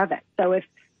more of it. So if,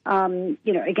 again,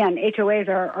 HOAs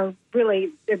are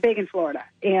really, they're big in Florida,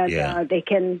 and they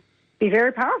can be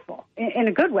very powerful in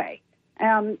a good way.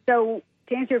 So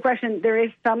to answer your question, there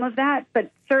is some of that,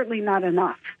 but certainly not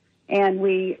enough. and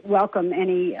we welcome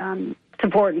any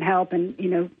support and help and,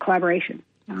 collaboration.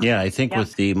 Yeah, I think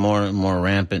with the more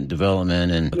rampant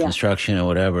development and construction and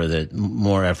whatever, that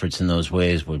more efforts in those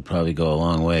ways would probably go a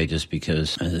long way, just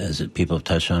because, as people have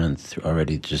touched on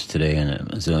already just today and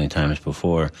a zillion times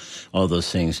before, all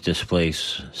those things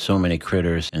displace so many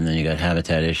critters, and then you got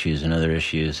habitat issues and other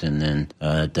issues, and then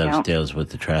dovetails with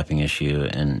the trapping issue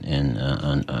in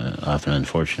often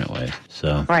unfortunate way.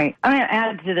 So right. I'm going to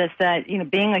add to this that,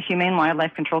 being a humane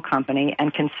wildlife control company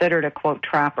and considered a, quote,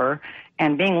 trapper,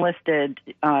 and being listed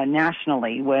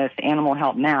nationally with Animal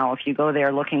Help Now, if you go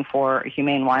there looking for a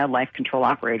humane wildlife control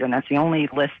operator, and that's the only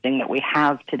listing that we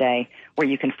have today where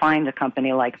you can find a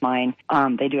company like mine,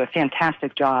 they do a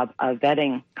fantastic job of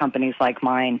vetting companies like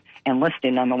mine and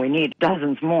listing them, and we need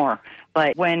dozens more.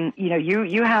 But when,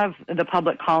 you have the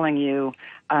public calling you,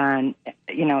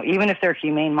 even if they're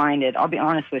humane-minded, I'll be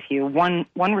honest with you, one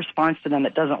response to them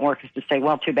that doesn't work is to say,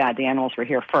 well, too bad, the animals were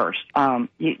here first.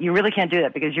 You really can't do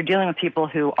that, because you're dealing with people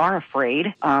who are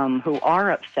afraid, who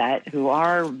are upset, who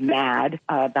are mad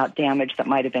about damage that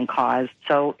might have been caused.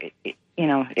 So,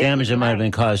 damage that might have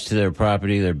been caused to their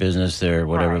property, their business, their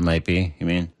whatever it might be, you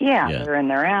mean? Yeah, they're in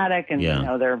their attic, and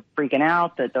they're freaking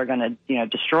out that they're going to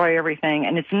destroy everything,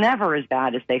 and it's never as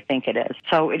bad as they think it is.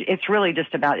 So it's really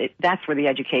just about it. That's where the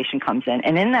education comes in.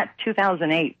 And in that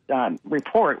 2008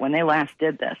 report, when they last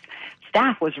did this,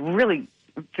 staff was really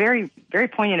very, very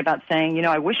poignant about saying,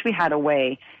 I wish we had a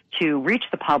way to reach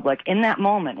the public in that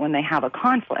moment when they have a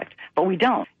conflict, but we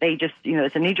don't. They just,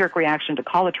 it's a knee-jerk reaction to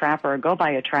call a trapper or go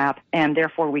buy a trap, and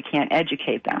therefore we can't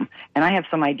educate them. And I have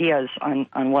some ideas on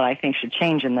what I think should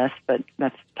change in this, but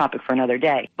that's a topic for another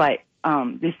day. But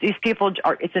these people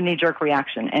it's a knee-jerk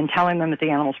reaction, and telling them that the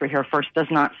animals were here first does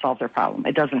not solve their problem.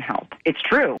 It doesn't help. It's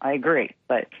true, I agree,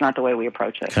 but it's not the way we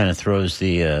approach it. Kind of throws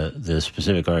the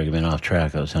specific argument off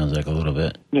track, though, sounds like a little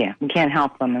bit. Yeah, we can't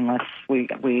help them unless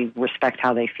we respect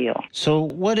how they feel. So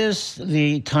what is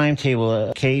the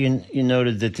timetable? Kay, you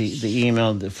noted that the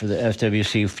email for the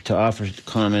FWC to offer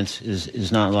comments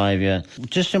is not live yet.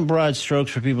 Just in broad strokes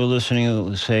for people listening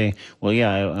who say, well,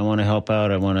 yeah, I want to help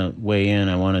out, I want to weigh in,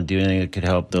 I want to do anything that could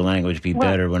help the language be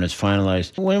better when it's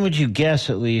finalized. When would you guess,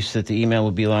 at least, that the email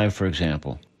will be live, for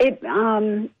example? It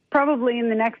probably in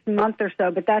the next month or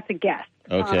so, but that's a guess.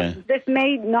 Okay. This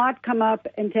may not come up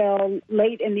until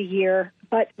late in the year,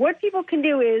 but what people can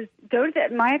do is go to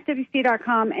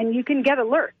myfwc.com and you can get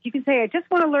alerts. You can say, I just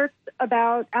want alerts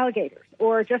about alligators,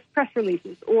 or just press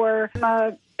releases, or I'm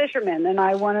a fisherman and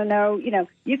I want to know,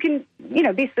 you can,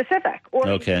 be specific,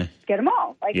 or get them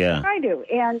all, like I do,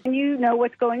 and you know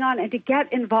what's going on, and to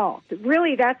get involved.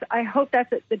 Really, I hope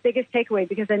that's the biggest takeaway,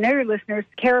 because I know your listeners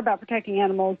care about protecting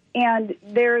animals, and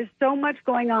there's so much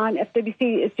going on.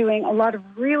 FWC is doing a lot of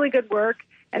really good work,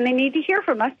 and they need to hear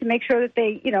from us to make sure that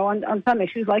they, on some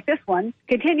issues like this one,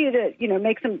 continue to,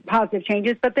 make some positive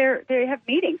changes. But they have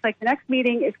meetings. Like the next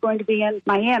meeting is going to be in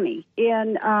Miami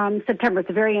in September, at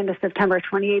the very end of September,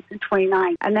 28th and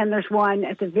 29th. And then there's one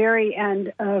at the very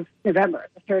end of November,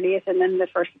 the 30th, and then the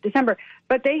 1st of December.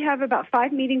 But they have about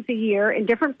 5 meetings a year in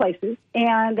different places,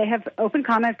 and they have open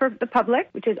comment for the public,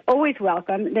 which is always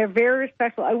welcome. They're very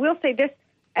respectful. I will say this.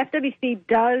 FWC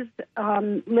does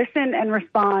listen and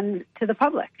respond to the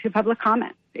public, to public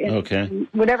comments. In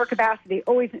whatever capacity.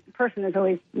 Person is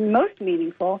always most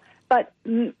meaningful. But,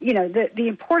 the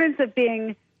importance of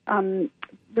being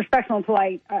respectful and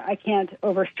polite, I can't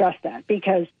overstress that,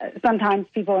 because sometimes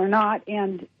people are not,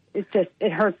 and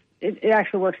it hurts. It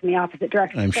actually works in the opposite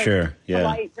direction. I'm sure, yeah.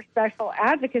 Polite, respectful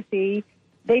advocacy,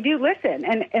 they do listen.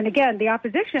 And again, the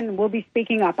opposition will be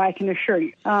speaking up, I can assure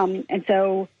you. And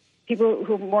so people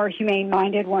who are more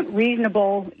humane-minded want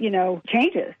reasonable,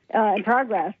 changes and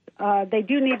progress. They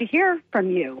do need to hear from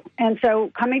you. And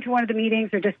so coming to one of the meetings,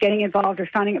 or just getting involved, or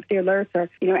signing up for the alerts, or,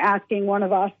 asking one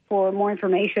of us for more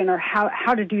information, or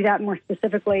how to do that more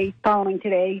specifically following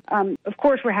today. Of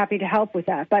course, we're happy to help with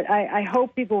that. But I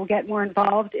hope people will get more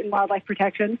involved in wildlife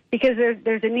protection, because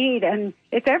there's a need, and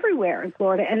it's everywhere in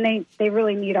Florida, and they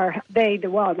really need the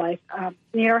wildlife,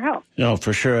 need our help. No,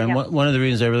 for sure. And one of the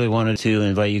reasons I really wanted to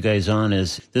invite you guys on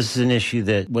is this is an issue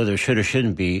that, whether it should or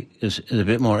shouldn't be, is a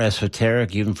bit more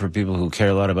esoteric, even for people who care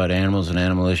a lot about animals and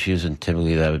animal issues, and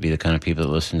typically that would be the kind of people that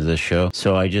listen to this show.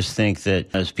 So I just think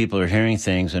that as people are hearing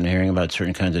things and hearing about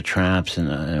certain kinds of traps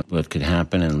and what could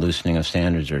happen, and loosening of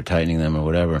standards or tightening them or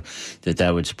whatever,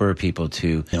 that would spur people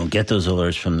to get those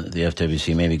alerts from the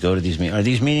FWC, maybe go to these meetings. Are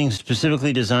these meetings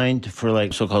specifically designed for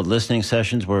like so-called listening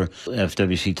sessions, where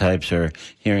FWC types are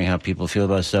hearing how people feel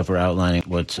about stuff, or outlining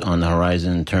what's on the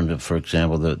horizon in terms of, for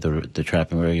example, the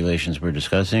trapping regulations we're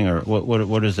discussing? Or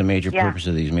what is the major purpose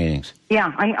of these meetings? meetings.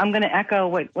 Yeah, I'm going to echo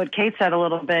what Kate said a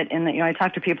little bit in that, I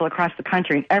talk to people across the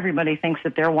country, and everybody thinks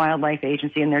that their wildlife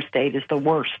agency in their state is the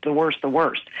worst.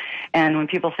 And when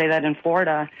people say that in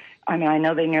Florida, I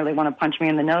know they nearly want to punch me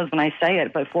in the nose when I say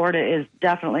it, but Florida is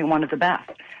definitely one of the best.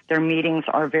 Their meetings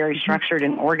are very structured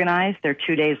and organized. They're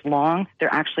 2 days long.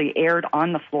 They're actually aired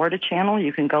on the Florida channel.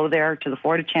 You can go there to the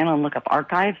Florida channel and look up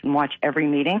archives and watch every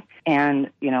meeting. And,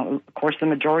 of course, the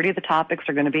majority of the topics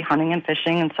are going to be hunting and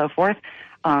fishing and so forth,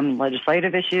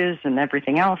 legislative issues and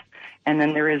everything else. And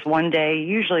then there is one day,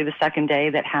 usually the second day,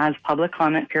 that has public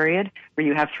comment period where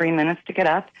you have 3 minutes to get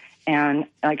up. And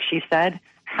like she said,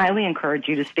 highly encourage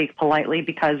you to speak politely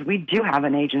because we do have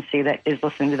an agency that is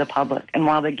listening to the public. And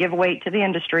while they give weight to the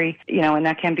industry, and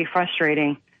that can be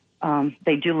frustrating,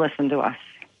 they do listen to us.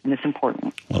 And it's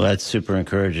important. Well, that's super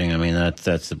encouraging.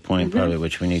 That's the point probably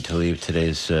which we need to leave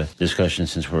today's discussion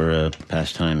since we're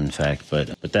past time, in fact.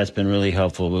 But that's been really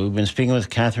helpful. We've been speaking with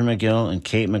Catherine McGill and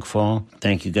Kate McFall.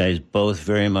 Thank you guys both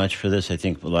very much for this. I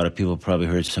think a lot of people probably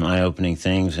heard some eye-opening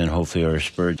things and hopefully are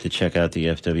spurred to check out the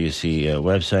FWC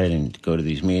website and go to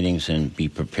these meetings and be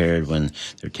prepared when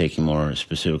they're taking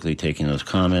those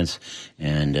comments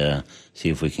and see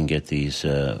if we can get these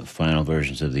final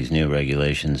versions of these new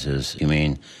regulations as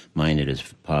humane-minded as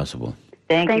possible.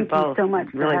 Thank you both. So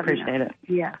much. Really appreciate it.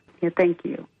 Yeah, thank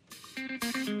you.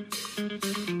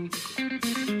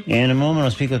 In a moment,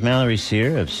 I'll speak with Mallory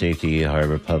Sear of Safety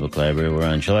Harbor Public Library. We're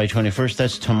on July 21st.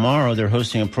 That's tomorrow. They're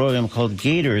hosting a program called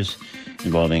Gators,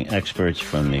 involving experts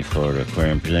from the Florida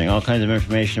Aquarium, presenting all kinds of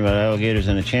information about alligators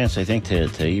and a chance, I think,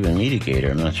 to even meet a gator.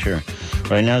 I'm not sure.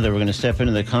 Right now, though, we're going to step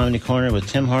into the Comedy Corner with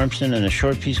Tim Harmston and a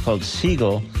short piece called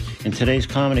Seagull in today's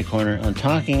Comedy Corner on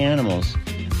Talking Animals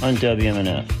on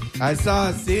WMNF. I saw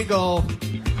a seagull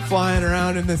flying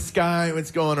around in the sky. It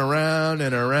was going around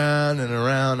and around and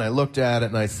around. I looked at it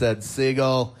and I said,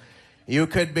 Seagull, you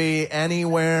could be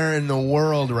anywhere in the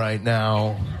world right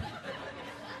now.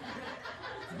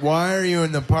 Why are you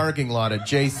in the parking lot at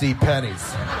J.C.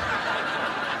 Penney's?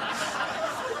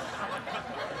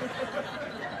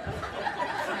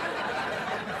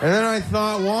 And then I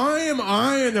thought, why am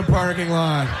I in the parking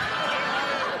lot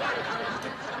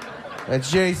at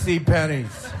J.C.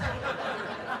 Penney's?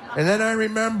 And then I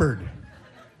remembered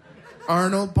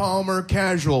Arnold Palmer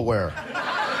Casual Wear.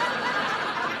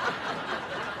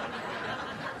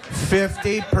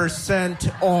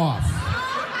 50% off.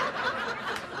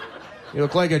 You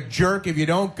look like a jerk if you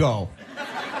don't go.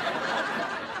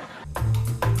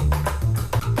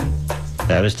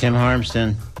 That was Tim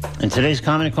Harmston. In today's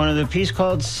Comedy Corner, the piece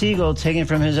called Seagull, taken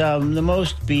from his album, The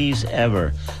Most Bees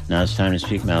Ever. Now it's time to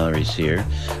speak Mallory Sear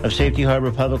of Safety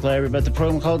Harbor Public Library about the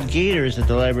program called Gators that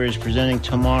the library is presenting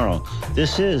tomorrow.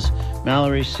 This is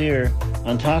Mallory Sear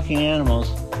on Talking Animals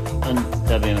on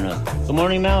WMNF. Good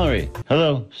morning, Mallory.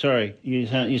 Hello. Sorry,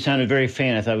 you sounded very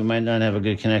faint. I thought we might not have a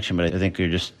good connection, but I think you're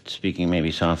just speaking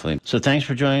maybe softly. So thanks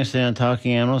for joining us today on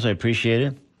Talking Animals. I appreciate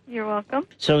it. You're welcome.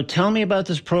 So tell me about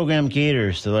this program,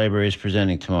 Gators, the library is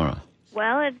presenting tomorrow.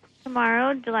 Well, it's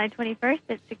tomorrow, July 21st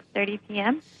at 6:30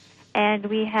 p.m., and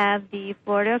we have the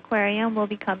Florida Aquarium will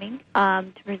be coming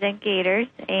to present gators,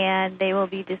 and they will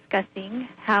be discussing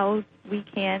how we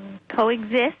can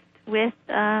coexist with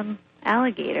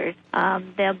alligators.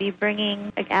 They'll be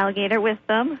bringing an alligator with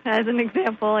them as an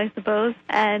example, I suppose,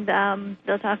 and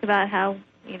they'll talk about how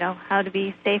to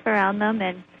be safe around them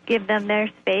and give them their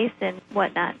space and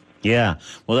whatnot. Yeah,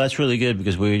 well, that's really good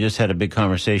because we just had a big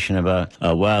conversation about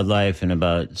wildlife and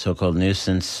about so-called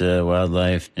nuisance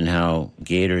wildlife and how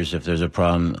gators, if there's a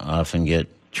problem, often get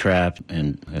trapped,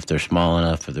 and if they're small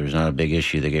enough, if there's not a big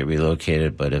issue, they get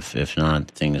relocated, but if not,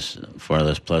 things far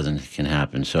less pleasant can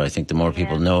happen. So I think the more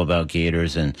people know about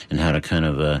gators and how to kind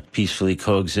of peacefully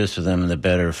coexist with them, the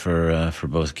better for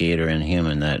both gator and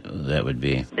human that would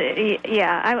be.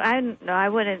 Yeah, I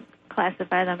wouldn't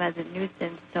classify them as a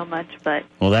nuisance so much, but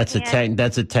that's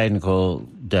a technical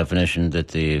definition that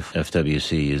the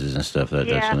FWC uses and stuff. That's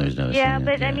when there's no. Yeah,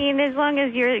 but I mean, as long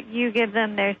as you give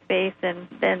them their space, and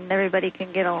then everybody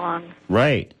can get along.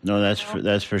 Right. No, that's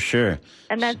for sure.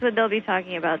 And that's what they'll be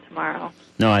talking about tomorrow.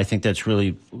 No, I think that's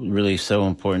really, really so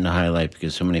important to highlight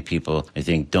because so many people, I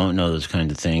think, don't know those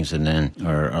kinds of things and then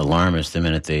are alarmist the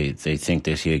minute they think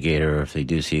they see a gator, or if they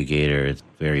do see a gator, it's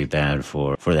very bad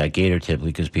for that gator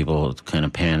typically because people kind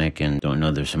of panic and don't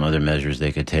know there's some other measures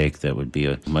they could take that would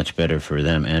be much better for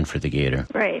them and for the gator.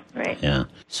 Right. Yeah.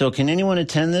 So can anyone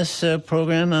attend this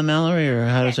program, Mallory, or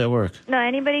how does that work? No,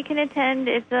 anybody can attend.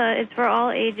 It's for all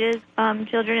ages,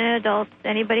 children and adults.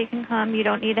 Anybody can come. You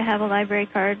don't need to have a library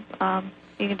card.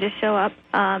 You can just show up.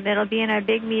 It'll be in our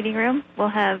big meeting room. We'll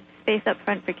have space up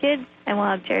front for kids, and we'll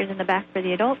have chairs in the back for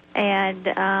the adults. And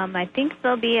I think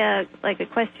there'll be a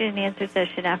question and answer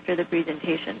session after the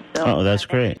presentation. So, Oh, that's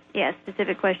great. Yeah,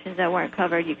 specific questions that weren't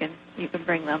covered, you can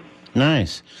bring them.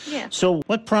 Nice. Yeah. So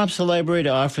what prompts the library to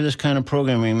offer this kind of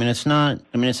programming? It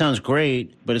sounds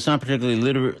great, but it's not particularly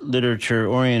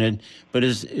literature-oriented. But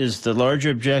is the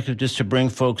larger objective just to bring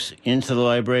folks into the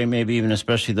library, maybe even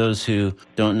especially those who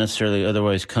don't necessarily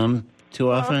otherwise come too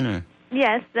often? Or?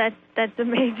 Yes, that's a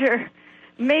major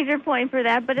point for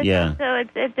that. But it's also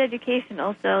it's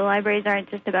educational. So libraries aren't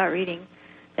just about reading;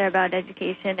 they're about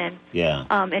education and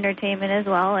entertainment as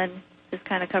well. And this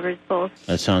kind of covers both.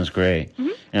 That sounds great.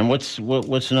 Mm-hmm. And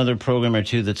what's another program or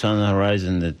two that's on the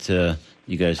horizon that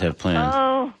you guys have planned?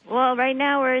 Oh, well, right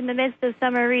now we're in the midst of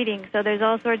summer reading, so there's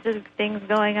all sorts of things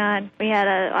going on. We had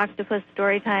an octopus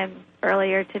story time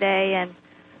earlier today, and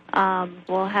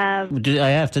we'll have... I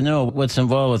have to know what's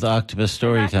involved with octopus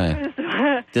story time.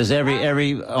 Does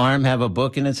every arm have a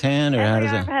book in its hand, or how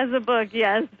does arm has a book,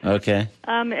 yes. Okay.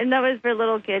 And that was for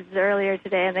little kids earlier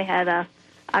today, and they had a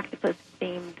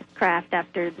octopus-themed craft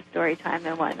after the story time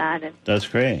and whatnot. And that's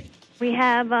great. We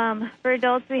have, for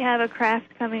adults, we have a craft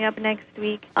coming up next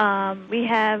week. We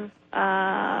have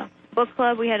book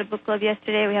club. We had a book club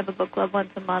yesterday. We have a book club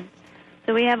once a month.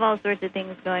 So we have all sorts of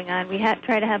things going on. We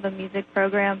try to have a music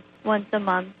program once a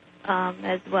month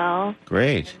as well.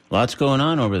 Great. Lots going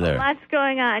on over there. Lots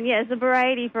going on, yes. A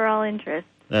variety for all interests.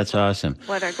 That's awesome.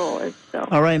 What our goal is. So.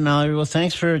 All right, Mallory. Well,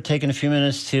 thanks for taking a few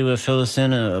minutes to fill us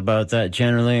in about that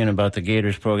generally and about the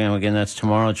Gators program. Again, that's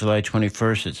tomorrow, July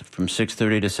 21st. It's from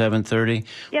 6:30 to 7:30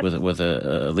 with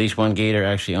at least one Gator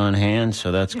actually on hand,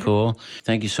 so that's cool.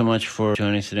 Thank you so much for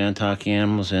joining us today on Talking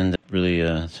Animals, and really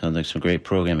sounds like some great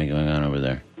programming going on over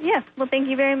there. Yeah, well, thank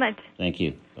you very much. Thank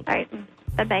you. Bye-bye. All right,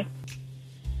 bye-bye.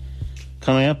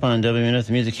 Coming up on WMNF,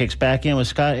 the music kicks back in with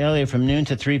Scott Elliott from noon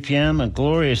to 3 p.m., a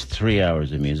glorious 3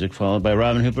 hours of music, followed by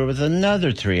Robin Hooper with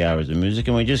another 3 hours of music,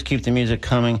 and we just keep the music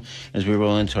coming as we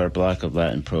roll into our block of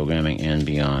Latin programming and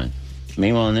beyond.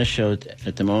 Meanwhile, in this show,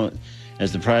 at the moment,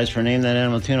 as the prize for Name That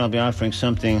Animal Tune, I'll be offering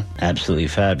something absolutely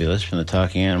fabulous from the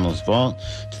Talking Animals Vault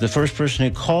to the first person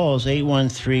who calls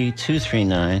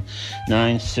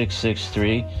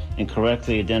 813-239-9663 and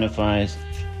correctly identifies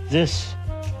this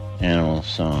animal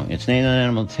song. It's Name That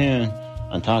Animal Tune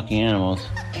on Talking Animals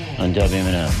on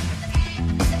WMNF.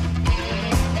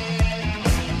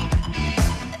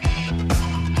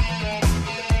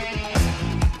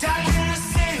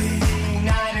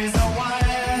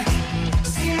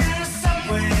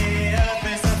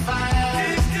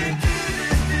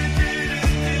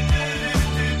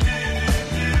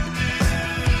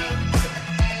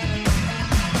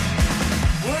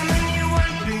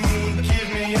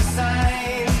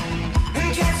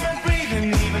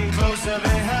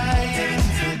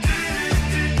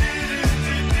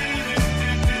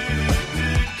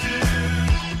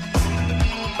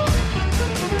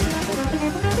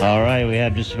 All right, we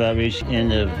have just about reached the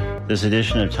end of this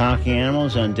edition of Talking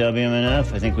Animals on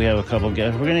WMNF. I think we have a couple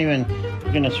guests. We're gonna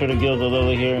sort of gild the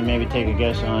lily here and maybe take a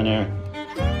guest on air.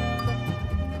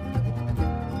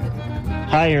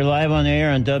 Hi, you're live on the air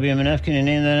on WMNF. Can you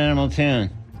name that animal tune?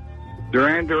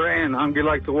 Duran, Hungry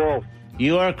Like the Wolf.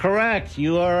 You are correct.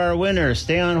 You are our winner.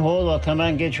 Stay on hold. I'll come out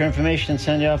and get your information and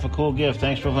send you off a cool gift.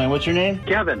 Thanks for playing. What's your name?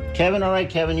 Kevin. Kevin, all right,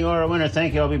 Kevin, you are our winner.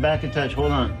 Thank you. I'll be back in touch.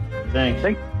 Hold on. Thanks.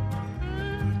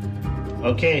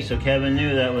 Okay, so Kevin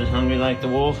knew that was Hungry Like the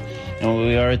Wolf, and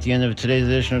we are at the end of today's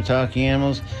edition of Talking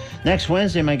Animals. Next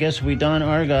Wednesday, my guest will be Don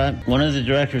Argot, one of the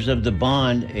directors of The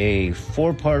Bond, a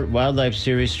 4-part wildlife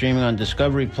series streaming on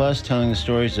Discovery Plus, telling the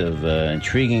stories of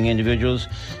intriguing individuals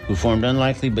who formed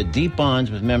unlikely but deep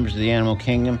bonds with members of the animal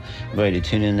kingdom. I invite you to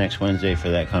tune in next Wednesday for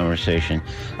that conversation.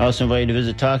 I also invite you to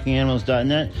visit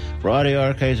TalkingAnimals.net for audio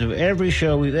archives of every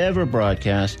show we've ever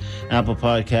broadcast. Apple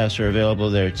Podcasts are available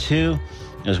there too,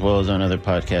 as well as on other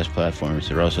podcast platforms.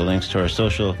 There are also links to our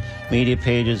social media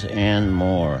pages and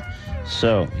more.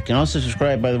 So, you can also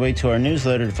subscribe, by the way, to our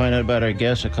newsletter to find out about our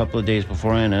guests a couple of days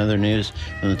beforehand and other news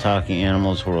from the Talking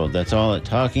Animals world. That's all at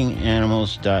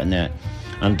TalkingAnimals.net.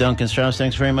 I'm Duncan Strauss.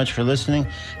 Thanks very much for listening.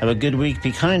 Have a good week.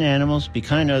 Be kind to animals. Be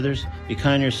kind to others. Be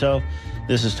kind to yourself.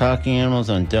 This is Talking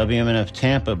Animals on WMNF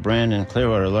Tampa, Brandon,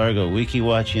 Clearwater, Largo, Weeki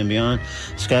Wachee, and beyond.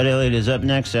 Scott Elliott is up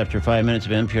next after 5 minutes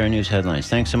of NPR News headlines.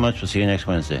 Thanks so much. We'll see you next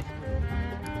Wednesday.